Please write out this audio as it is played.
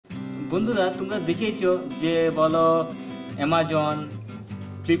বন্ধুরা তোমরা দেখেছো যে বলো অ্যামাজন,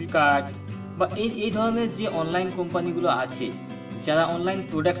 ফ্লিপকার্ট বা এই ধরনের যে অনলাইন কোম্পানিগুলো আছে যারা অনলাইন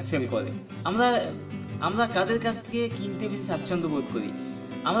প্রোডাক্ট সেল করে, আমরা কাদের কাছ থেকে কিনতে বেশি স্বাচ্ছন্দ্য বোধ করি?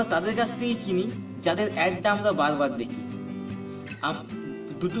 আমরা তাদের কাছ থেকে কিনি যাদের অ্যাডটা আমরা বারবার দেখি।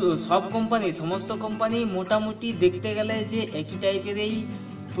 সব সমস্ত কোম্পানি মোটামুটি দেখতে গেলে যে একই টাইপেরই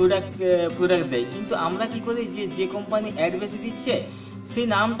প্রোডাক্ট দেয়, কিন্তু আমরা কি করি যে কোম্পানি অ্যাড বেশি দিচ্ছে সেই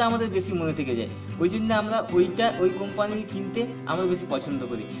নামটা আমাদের বেশি মনে থেকে যায়, ওই জন্য আমরা ওই কোম্পানি কিনতে আমরা বেশি পছন্দ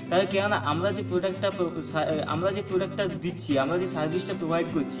করি। তাহলে কেননা আমরা যে প্রোডাক্টটা দিচ্ছি, আমরা যে সার্ভিসটা প্রোভাইড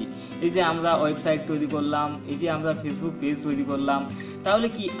করছি, এই যে আমরা ওয়েবসাইট তৈরি করলাম, এই যে আমরা ফেসবুক পেজ তৈরি করলাম, তাহলে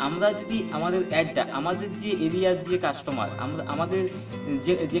কি আমরা যদি আমাদের অ্যাডটা আমাদের যে এরিয়ার যে কাস্টমার, আমাদের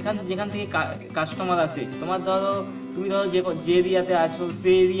যেখান থেকে কাস্টমার আসে, তুমি ধরো যে এরিয়াতে আছো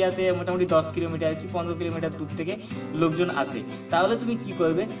সেই এরিয়াতে মোটামুটি 10 কিলোমিটার কি 15 কিলোমিটার দূর থেকে লোকজন আসে, তাহলে তুমি কি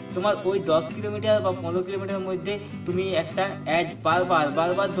করবে? তোমার ওই 10 কিলোমিটার বা 15 কিলোমিটার মধ্যে তুমি একটা অ্যাড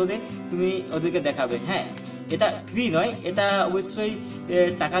বারবার ধরে তুমি ওদেরকে দেখাবে। হ্যাঁ, এটা ফ্রি নয়, এটা অবশ্যই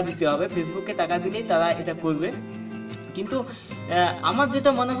টাকা দিতে হবে, ফেসবুককে টাকা দিলেই তারা এটা করবে। কিন্তু আমার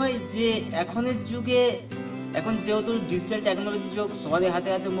যেটা মনে হয় যে এখন যেহেতু ডিজিটাল টেকনোলজি যুগ, সবারই হাতে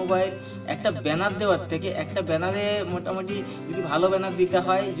হাতে মোবাইল, একটা ব্যানার দেওয়ার থেকে একটা ব্যানারে মোটামুটি যদি ভালো ব্যানার দিতে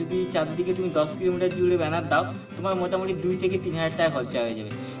হয়, যদি চারদিকে তুমি 10 কিলোমিটার জুড়ে ব্যানার দাও, তোমার মোটামুটি 2 থেকে 3 হাজার টাকা খরচা হয়ে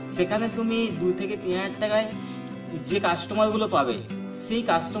যাবে। সেখানে তুমি 2 থেকে 3 হাজার টাকায় যে কাস্টমারগুলো পাবে, সেই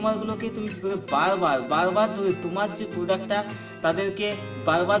কাস্টমারগুলোকে তুমি কী করে বারবার ধরে তোমার যে প্রোডাক্টটা তাদেরকে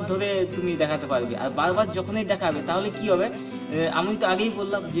বারবার ধরে তুমি দেখাতে পারবে। আর বারবার যখনই দেখাবে তাহলে কি হবে? আমি তো আগেই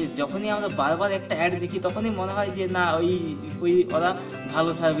বললাম যে যখনই আমরা বারবার একটা অ্যাড দেখি তখনই মনে হয় যে না, ওরা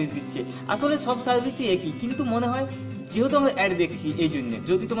ভালো সার্ভিস দিচ্ছে। আসলে সব সার্ভিসই একই, কিন্তু মনে হয় যেহেতু আমরা অ্যাড দেখছি, এই জন্য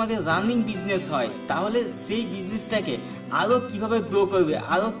যদি তোমাদের রানিং বিজনেস হয় তাহলে সেই বিজনেসটাকে আরও কিভাবে গ্রো করবে,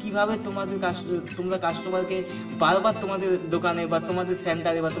 আরও কিভাবে তোমরা কাস্টমারকে বারবার তোমাদের দোকানে বা তোমাদের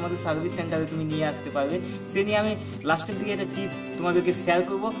সেন্টারে বা তোমাদের সার্ভিস সেন্টারে তুমি নিয়ে আসতে পারবে, সে নিয়ে আমি লাস্টের দিকে একটা টিপ তোমাদেরকে শেয়ার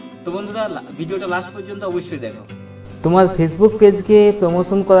করবো। তো বন্ধুরা, ভিডিওটা লাস্ট পর্যন্ত অবশ্যই দেখো। তোমার ফেসবুক পেজকে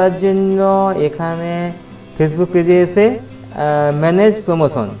প্রমোশন করার জন্য এখানে ফেসবুক পেজে এসে ম্যানেজ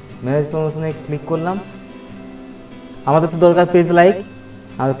প্রমোশনে ক্লিক করলাম। আমাদের তো দরকার পেজ লাইক,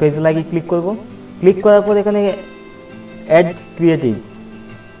 আর পেজ লাইকে ক্লিক করব। ক্লিক করার পর এখানে অ্যাড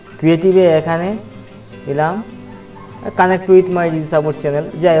ক্রিয়েটিভে এখানে দিলাম connect with my DG support channel.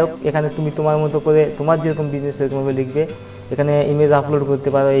 যাই হোক, এখানে তুমি তোমার মতো করে তোমার যেরকম বিজনেস সেরকমভাবে লিখবে। এখানে ইমেজ আপলোড করতে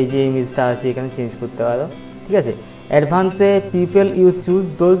পারো, এই যে ইমেজটা আছে এখানে চেঞ্জ করতে পারো, ঠিক আছে। অ্যাডভান্সে people you choose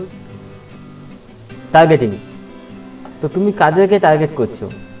those targeting, তো তুমি কাদেরকে টার্গেট করছো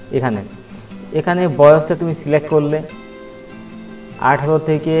এখানে বয়সটা তুমি সিলেক্ট করলে 18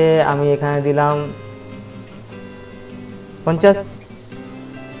 থেকে আমি এখানে দিলাম 50,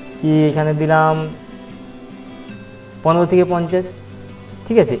 কি এখানে দিলাম 15 থেকে 50,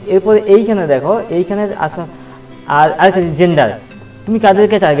 ঠিক আছে। এরপরে এইখানে দেখো, এইখানে আসা আর আরেকটা জেন্ডার, তুমি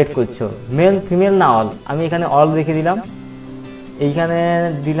কাদেরকে টার্গেট করছো, মেল ফিমেল না অল, আমি এখানে অল রেখে দিলাম। এইখানে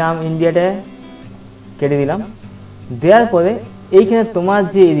দিলাম ইন্ডিয়াটা কেটে দিলাম। দেওয়ার পরে এইখানে তোমার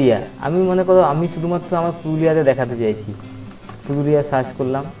যে এরিয়া, আমি মনে করো আমি শুধুমাত্র আমার পুরুলিয়াতে দেখাতে চাইছি, পুরুলিয়া সার্চ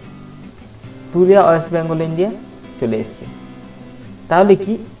করলাম, পুরুলিয়া ওয়েস্ট বেঙ্গল ইন্ডিয়া চলে এসছে। তাহলে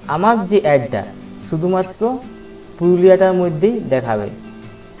কি আমার যে অ্যাডটা শুধুমাত্র পুরুলিয়াটার মধ্যেই দেখাবে,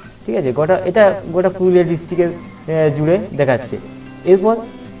 ঠিক আছে। গোটা পুরুলিয়া ডিস্ট্রিক্টের জুড়ে দেখাচ্ছে। এরপর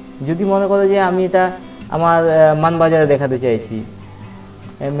যদি মনে করো যে আমি এটা আমার মানবাজারে দেখাতে চাইছি,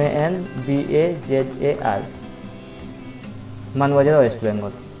 MANBAZAR, মানবাজার ওয়েস্ট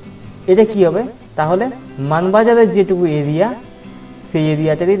বেঙ্গল, এটা কি হবে? তাহলে মানবাজারের যেটুকু এরিয়া সেই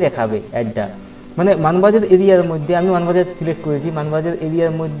এরিয়াটারই দেখাবে অ্যাডটা। মানে মানবাজার এরিয়ার মধ্যে, আমি মানবাজার সিলেক্ট করেছি, মানবাজার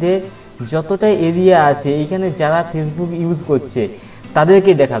এরিয়ার মধ্যে যতটা এরিয়া আছে এইখানে যারা ফেসবুক ইউজ করছে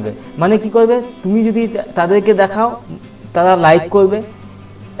তাদেরকে দেখাবে। মানে কি করবে, তুমি যদি তাদেরকে দেখাও তারা লাইক করবে,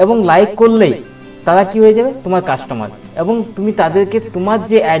 এবং লাইক করলেই তারা কি হয়ে যাবে? তোমার কাস্টমার। এবং তুমি তাদেরকে তোমার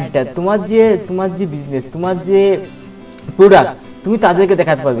যে অ্যাডটা, তোমার যে বিজনেস, তোমার যে প্রোডাক্ট, তুমি তাদেরকে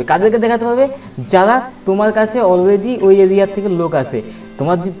দেখাতে পারবে। কাদেরকে দেখাতে পারবে? যারা তোমার কাছে অলরেডি ওই এরিয়ার থেকে লোক আসে।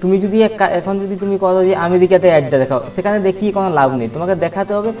 তুমি যদি এখন যদি তুমি করো যে আমেরিকাতে অ্যাডটা দেখাও, সেখানে দেখিয়ে কোনো লাভ নেই, তোমাকে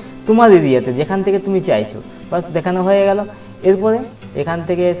দেখাতে হবে তোমার এরিয়াতে যেখান থেকে তুমি চাইছো। বাস দেখানো হয়ে গেল। এরপরে এখান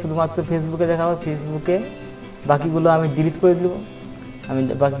থেকে শুধুমাত্র ফেসবুকে দেখাবো, ফেসবুকে বাকিগুলো আমি ডিলিট করে দেবো, আমি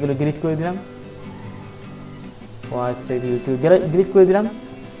বাকিগুলো ডিলিট করে দিলাম, হোয়াটসঅ্যাপ ইউটিউব ডিলিট করে দিলাম।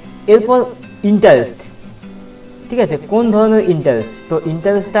 এরপর ইন্টারেস্ট, ঠিক আছে, কোন ধরনের ইন্টারেস্ট, তো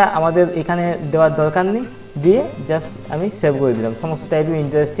ইন্টারেস্টটা আমাদের এখানে দেওয়ার দরকার নেই, দিয়ে জাস্ট আমি সেভ করে দিলাম সমস্ত টাইপের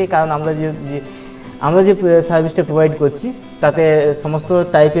ইন্টারেস্টে। কারণ আমরা যে সার্ভিসটা প্রোভাইড করছি তাতে সমস্ত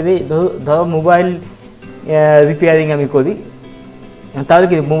টাইপেরই ধরো মোবাইল রিপেয়ারিং আমি করি, তাহলে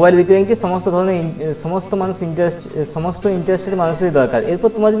কি মোবাইল রিপেয়ারিংকে সমস্ত ধরনের সমস্ত ইন্টারেস্টেড মানুষেরই দরকার। এরপর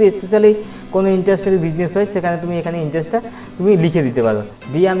তোমার যদি স্পেশালি কোনো ইন্টারেস্টেড বিজনেস হয় সেখানে তুমি এখানে ইন্টারেস্টটা তুমি লিখে দিতে পারো,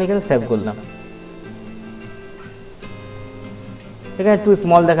 দিয়ে আমি এখানে সেভ করলাম। এখানে একটু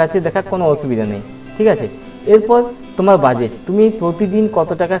স্মল দেখাচ্ছে, দেখার কোনো অসুবিধা নেই, ঠিক আছে। এরপর তোমার বাজেট, তুমি প্রতিদিন কত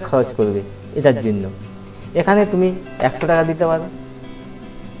টাকা খরচ করবে এটার জন্য, এখানে তুমি 100 টাকা দিতে পারো,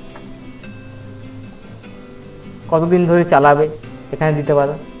 কতদিন ধরে চালাবে এখানে দিতে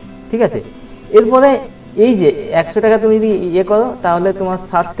পারো, ঠিক আছে। এরপরে এই যে 100 টাকা তুমি যদি ইয়ে করো তাহলে তোমার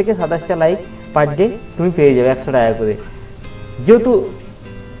 7 থেকে 27টা লাইক পার ডে তুমি পেয়ে যাবে 100 টাকা করে। যেহেতু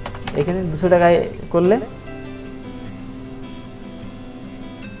এখানে 200 টাকায় করলে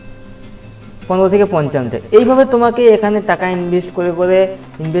 15 থেকে 55টা, এইভাবে তোমাকে এখানে টাকা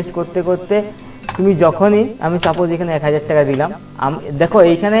ইনভেস্ট করতে করতে তুমি যখনই, আমি সাপোজ এখানে 1000 টাকা দিলাম, দেখো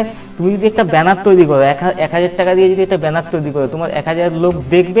এইখানে তুমি যদি একটা ব্যানার তৈরি করো, 1000 টাকা দিয়ে যদি একটা ব্যানার তৈরি করো, তোমার 1000 লোক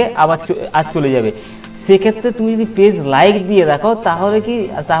দেখবে আবার আর চলে যাবে। সেক্ষেত্রে তুমি যদি পেজ লাইক দিয়ে রাখো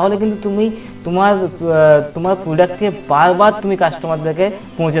তাহলে কিন্তু তুমি তোমার প্রোডাক্টকে বারবার তুমি কাস্টমারদেরকে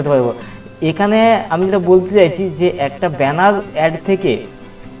পৌঁছাতে পারবো। এখানে আমি যেটা বলতে চাইছি যে একটা ব্যানার অ্যাড থেকে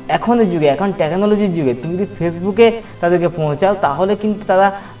এখনের যুগে, এখন টেকনোলজির যুগে তুমি যদি ফেসবুকে তাদেরকে পৌঁছাও তাহলে কিন্তু তারা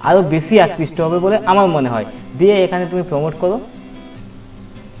আরও বেশি আকৃষ্ট হবে বলে আমার মনে হয়। দিয়ে এখানে তুমি প্রমোট করো,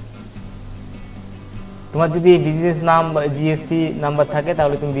 তোমার যদি বিজনেস নাম বা জিএসটি নাম্বার থাকে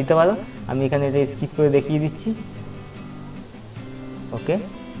তাহলে তুমি দিতে পারো। আমি এখানে এটা স্কিপ করে দেখিয়ে দিচ্ছি, ওকে।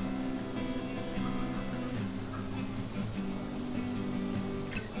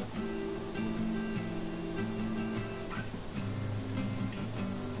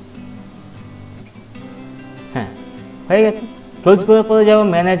 হ্যাঁ, হয়ে গেছে। ক্লোজ করার পরে যাবো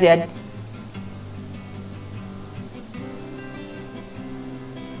ম্যানেজ অ্যাড।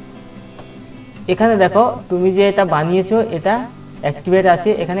 এখানে দেখো তুমি যে এটা বানিয়েছো এটা অ্যাক্টিভেট আছে,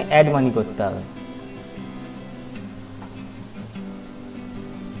 এখানে অ্যাড মানি করতে হবে।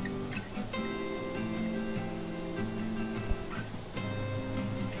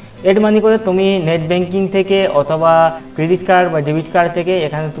 অ্যাড মানি করে তুমি নেট ব্যাংকিং থেকে অথবা ক্রেডিট কার্ড বা ডেবিট কার্ড থেকে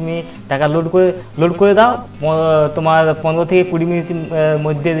এখানে তুমি টাকা লোড করে দাও। তোমার 15 থেকে 20 মিনিটের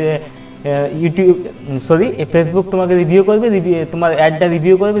মধ্যে ফেসবুক তোমাকে রিভিউ করবে, তোমার অ্যাডটা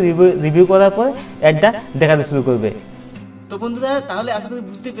রিভিউ করার পরে অ্যাডটা দেখাতে শুরু করবে। তো বন্ধুরা, তাহলে আশা করি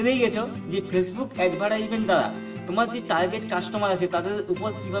বুঝতে পেরেই গেছো যে ফেসবুক অ্যাডভার্টাইজমেন্ট দ্বারা তোমার যে টার্গেট কাস্টমার আছে তাদের উপর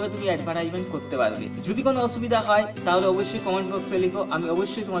কিভাবে তুমি অ্যাডভার্টাইজমেন্ট করতে পারবে। যদি কোনো অসুবিধা হয় তাহলে অবশ্যই কমেন্ট বক্সে লিখো, আমি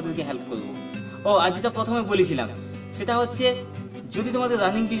অবশ্যই তোমাদেরকে হেল্প করবো। ও আর যেটা প্রথমে বলেছিলাম সেটা হচ্ছে, যদি তোমাদের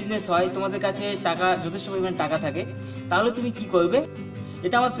রানিং বিজনেস হয়, তোমাদের কাছে টাকা যথেষ্ট পরিমাণ টাকা থাকে, তাহলে তুমি কি করবে,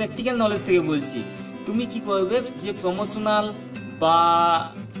 এটা আমার প্র্যাকটিক্যাল নলেজ থেকে বলছি। তুমি কি করবে, যে প্রমোশনাল বা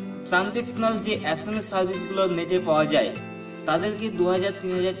ট্রানজেকশনাল যে SMS সার্ভিসগুলো নেটে পাওয়া যায় তাদেরকে 2000,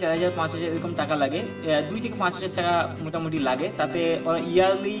 3000, 4000, 5000 এরকম টাকা লাগে, 2 থেকে 5000 টাকা মোটামুটি লাগে। তাতে ওরা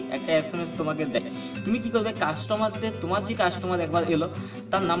ইয়ারলি একটা SMS তোমাকে দেয়। তুমি কি করবে, কাস্টমারদের, তোমার যে কাস্টমার একবার এলো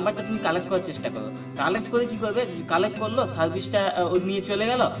তার নাম্বারটা তুমি কালেক্ট করার চেষ্টা করো। কালেক্ট করে কি করবে, কালেক্ট করলো, সার্ভিসটা নিয়ে চলে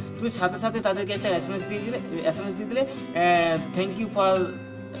গেল, তুমি সাথে সাথে তাদেরকে একটা SMS দিয়ে দিলে thank you for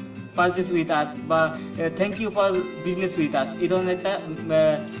purchase with us বা thank you for business with us, এই ধরনের একটা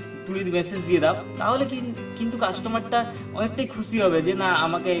তুমি যদি মেসেজ দিয়ে দাও তাহলে কিন্তু কাস্টমারটা অনেকটাই খুশি হবে যে না,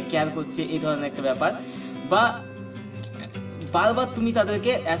 আমাকে কেয়ার করছে, এই ধরনের একটা ব্যাপার। বা বারবার তুমি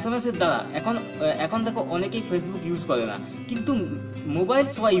তাদেরকে SMS এর দ্বারা, এখন দেখো অনেকেই ফেসবুক ইউজ করে না কিন্তু মোবাইল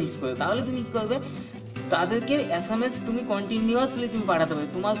সবাই ইউজ করে, তাহলে তুমি কি করবে, তাদেরকে SMS তুমি কন্টিনিউয়াসলি তুমি পাঠাতে পারবে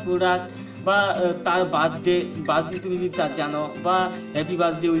তোমার প্রোডাক্ট বা তার বার্থডে তুমি যদি তার জানো, বা হ্যাপি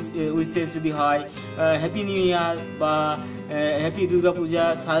বার্থডে উইশেস যদি হয়, হ্যাপি নিউ ইয়ার বা হ্যাপি দুর্গা পূজা,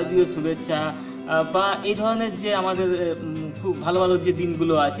 শারদীয় শুভেচ্ছা, বা এই ধরনের যে আমাদের খুব ভালো ভালো যে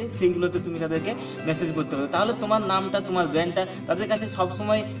দিনগুলো আছে সেইগুলোতে তুমি তাদেরকে মেসেজ করতে পারো। তাহলে তোমার নামটা, তোমার ব্র্যান্ডটা তাদের কাছে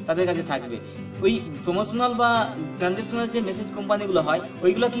সবসময় তাদের কাছে থাকবে। ওই প্রমোশনাল বা ট্রানজেকশনাল যে মেসেজ কোম্পানিগুলো হয়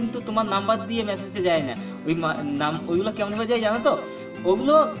ওইগুলো কিন্তু তোমার নাম্বার দিয়ে মেসেজটা যায় না, ওইগুলো কেমনভাবে যায় জানো তো,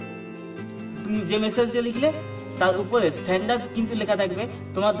 ওগুলো তুমি যে মেসেজটা লিখলে তার উপরে সেন্ডার কিন্তু লেখা থাকবে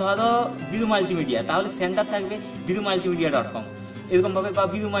তোমার, ধরো বিরু মাল্টিমিডিয়া, তাহলে সেন্ডার থাকবে birumaltimedia.com এরকম ভাবে, বা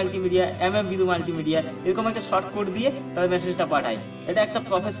বিরু মাল্টিমিডিয়া, বিরু মাল্টিমিডিয়া, এরকম একটা শর্ট কোড দিয়ে তার মেসেজটা পাঠায়। এটা একটা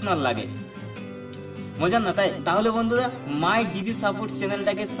প্রফেশনাল লাগে, মজার না তাই? তাহলে বন্ধুরা, মাই ডিজি সাপোর্ট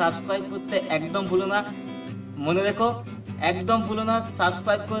চ্যানেলটাকে সাবস্ক্রাইব করতে একদম ভুলো না, মনে রেখো, একদম ভুলো না,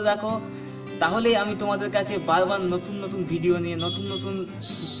 সাবস্ক্রাইব করে রাখো। তাহলে আমি তোমাদের কাছে বারবার নতুন নতুন ভিডিও নিয়ে, নতুন নতুন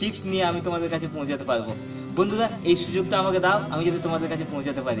টিপস নিয়ে আমি তোমাদের কাছে পৌঁছাতে পারবো। বন্ধুরা, এই সুযোগটা আমাকে দাও, আমি যাতে তোমাদের কাছে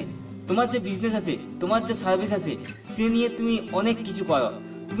পৌঁছাতে পারি। তোমার যে বিজনেস আছে, তোমার যে সার্ভিস আছে, সে নিয়ে তুমি অনেক কিছু করো,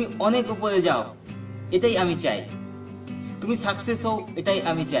 তুমি অনেক উপরে যাও, এটাই আমি চাই। তুমি সাকসেস হও, এটাই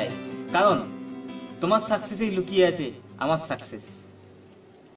আমি চাই, কারণ তোমার সাকসেসেই লুকিয়ে আছে আমার সাকসেস।